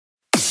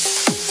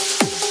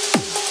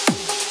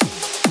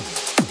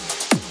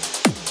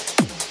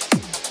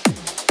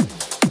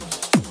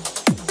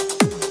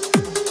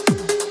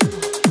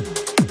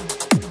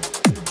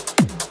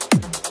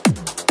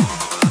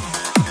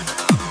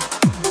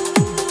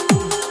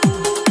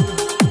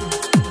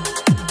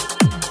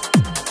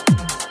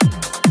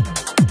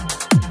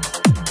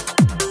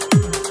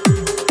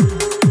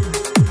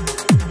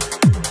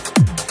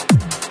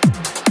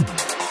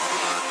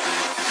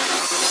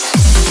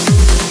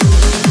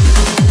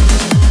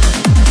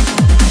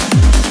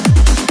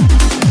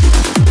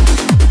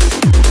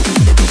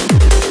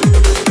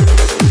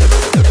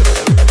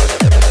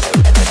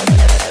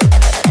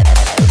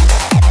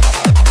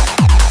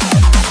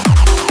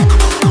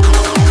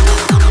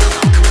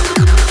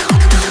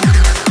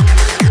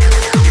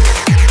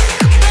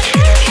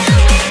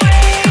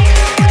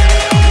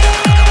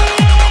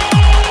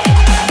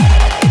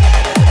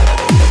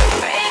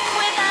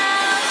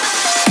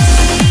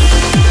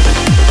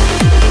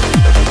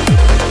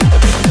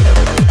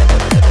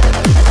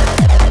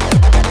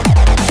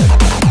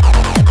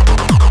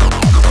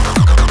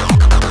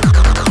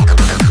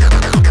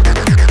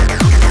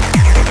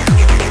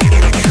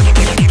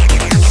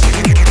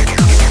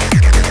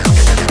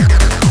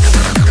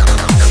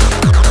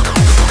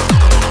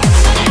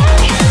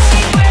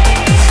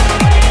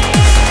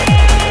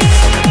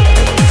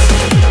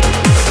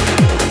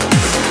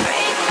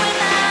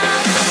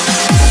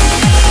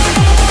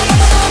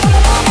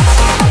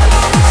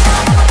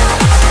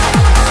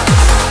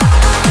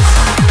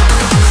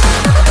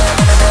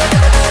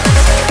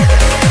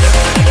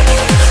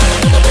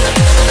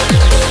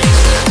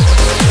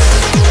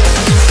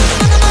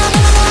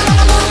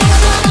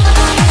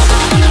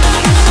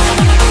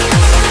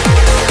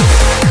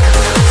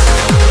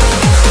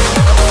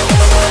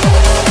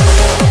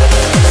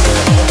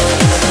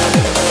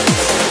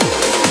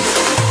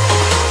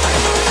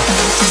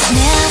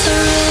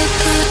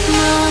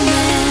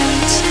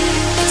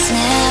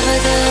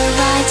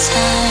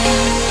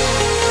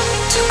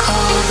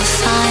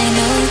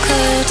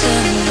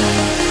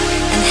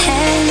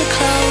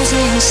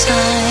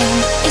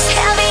sign is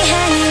heavy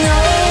hanging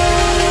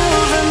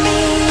over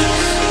me.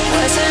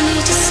 Words I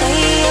need to say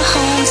are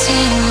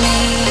haunting me.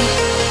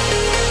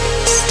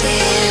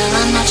 Still,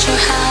 I'm not sure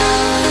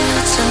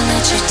how to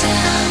let you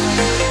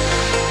down.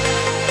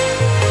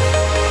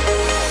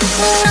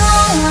 No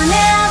one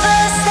ever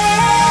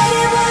said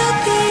it would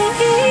be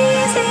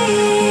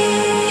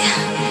easy.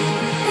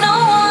 No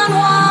one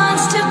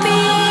wants to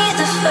be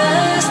the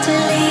first to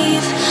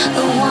leave,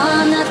 the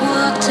one that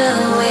walked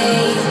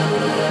away.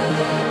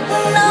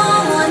 No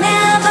one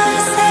ever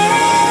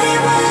said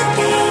it would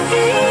be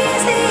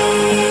easy.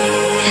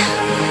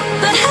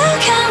 But how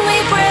can we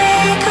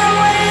break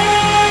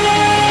away?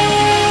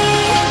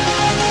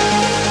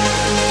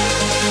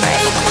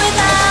 Break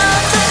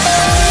without the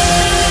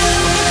pain.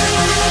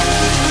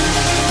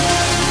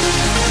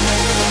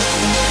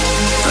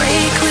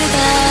 Break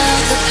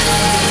without the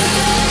pain.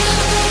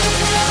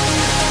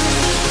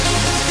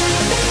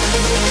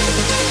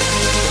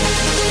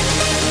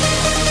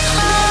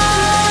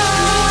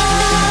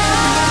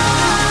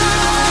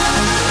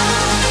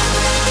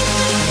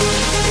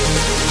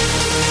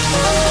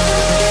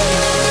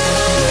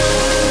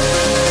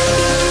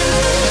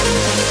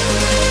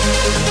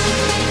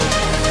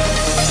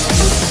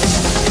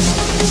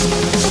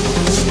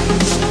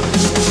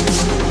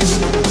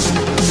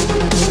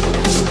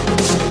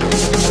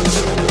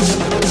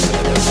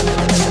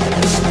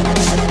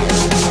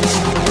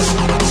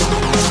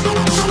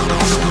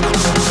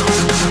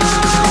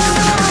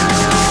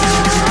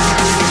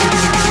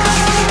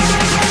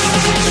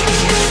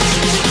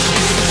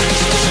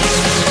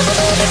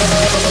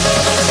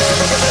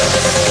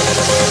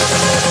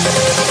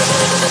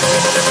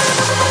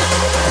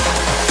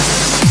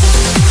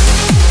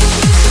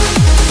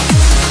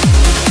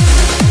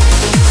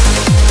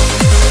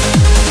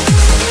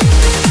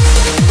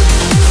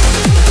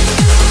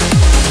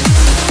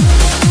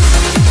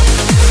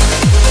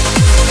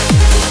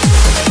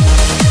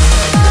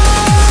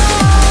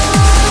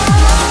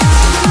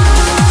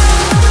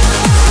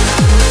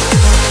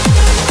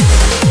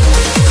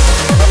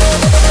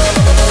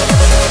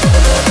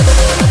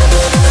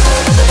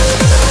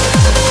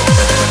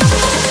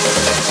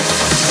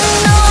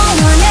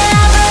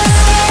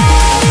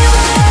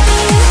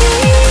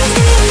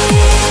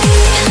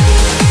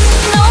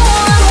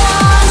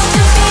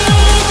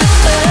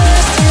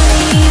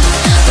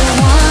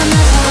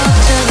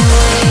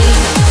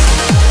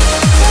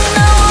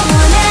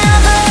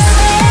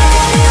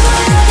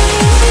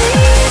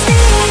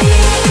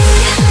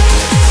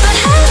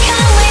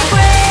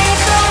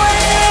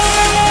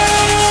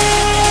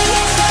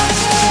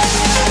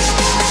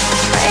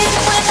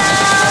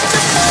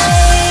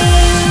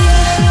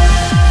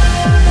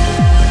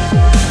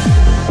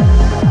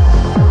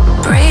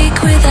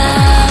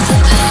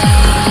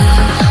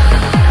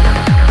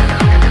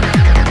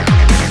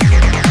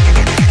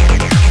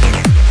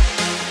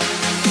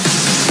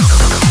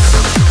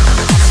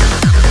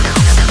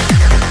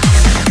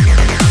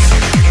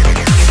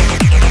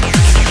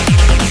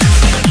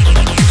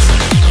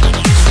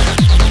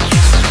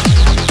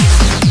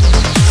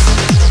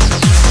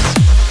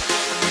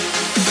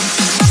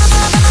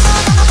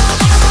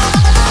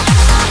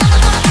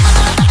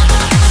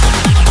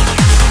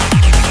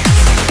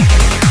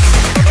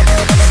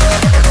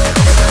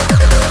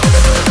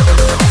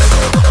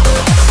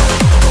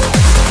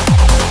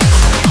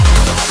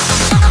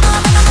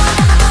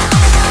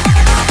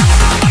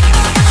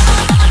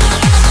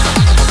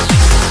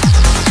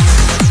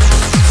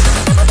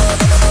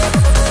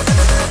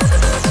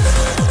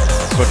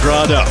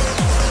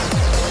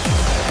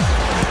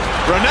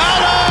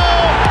 Ronaldo!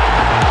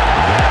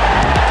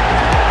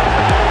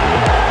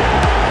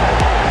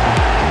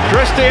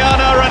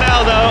 Cristiano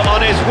Ronaldo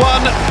on his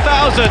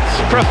 1000th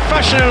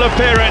professional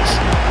appearance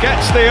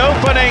gets the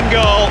opening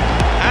goal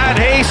and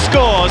he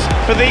scores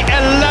for the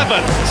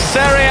 11th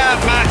Serie A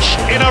match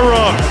in a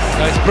row.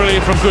 That's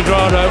brilliant from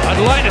Cuadrado. I'd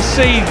like to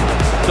see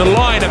the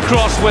line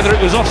across whether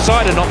it was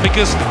offside or not,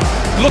 because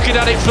looking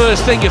at it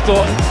first thing you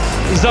thought,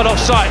 is that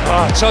offside?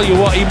 Oh, I tell you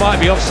what, he might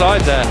be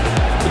offside there.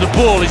 But the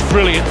ball is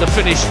brilliant, the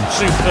finish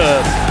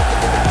superb.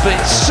 But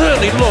it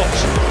certainly looked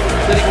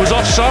that it was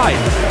offside.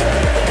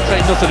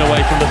 Take nothing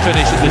away from the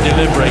finish and the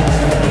delivery.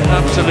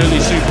 Absolutely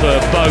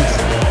superb, both.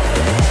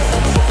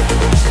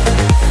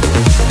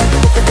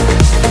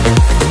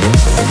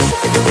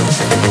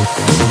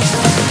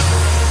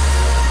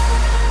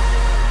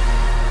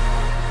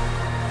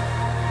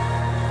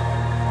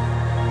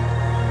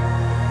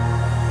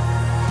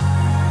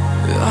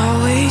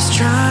 Always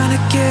trying to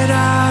get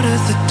out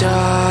of the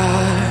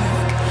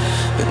dark,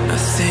 but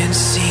nothing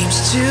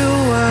seems to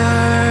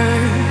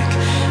work.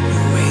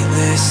 You're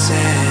weightless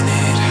and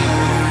it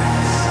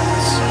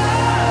hurts.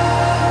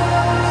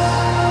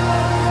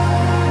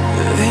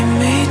 They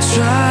may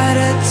try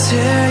to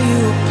tear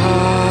you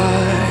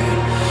apart,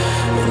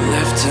 we're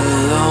left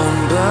alone,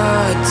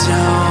 but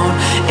don't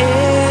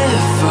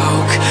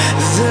evoke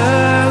the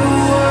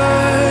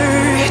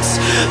words.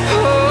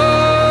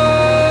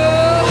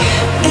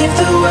 If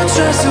the world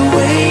tries to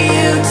weigh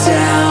you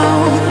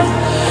down,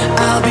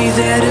 I'll be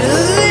there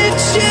to